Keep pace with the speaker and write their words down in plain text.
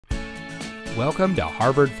Welcome to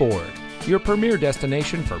Harvard Ford, your premier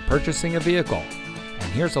destination for purchasing a vehicle.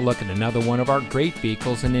 And here's a look at another one of our great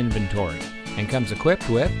vehicles in inventory, and comes equipped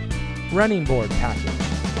with running board package,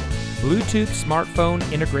 Bluetooth smartphone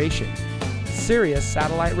integration, Sirius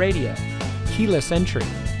satellite radio, keyless entry,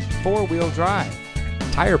 four-wheel drive,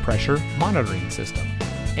 tire pressure monitoring system,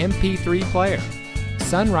 MP3 player,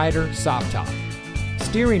 Sunrider soft top,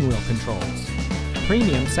 steering wheel controls,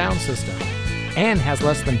 premium sound system, and has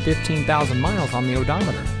less than 15,000 miles on the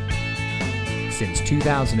odometer. Since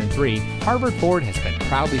 2003, Harvard Ford has been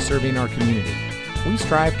proudly serving our community. We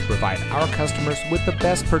strive to provide our customers with the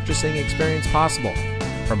best purchasing experience possible.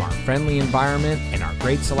 From our friendly environment and our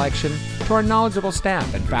great selection to our knowledgeable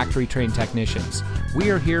staff and factory-trained technicians, we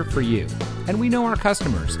are here for you, and we know our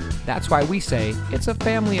customers. That's why we say it's a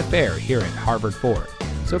family affair here at Harvard Ford.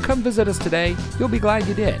 So come visit us today. You'll be glad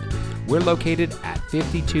you did. We're located at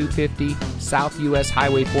 5250 South US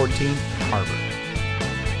Highway 14, Harvard.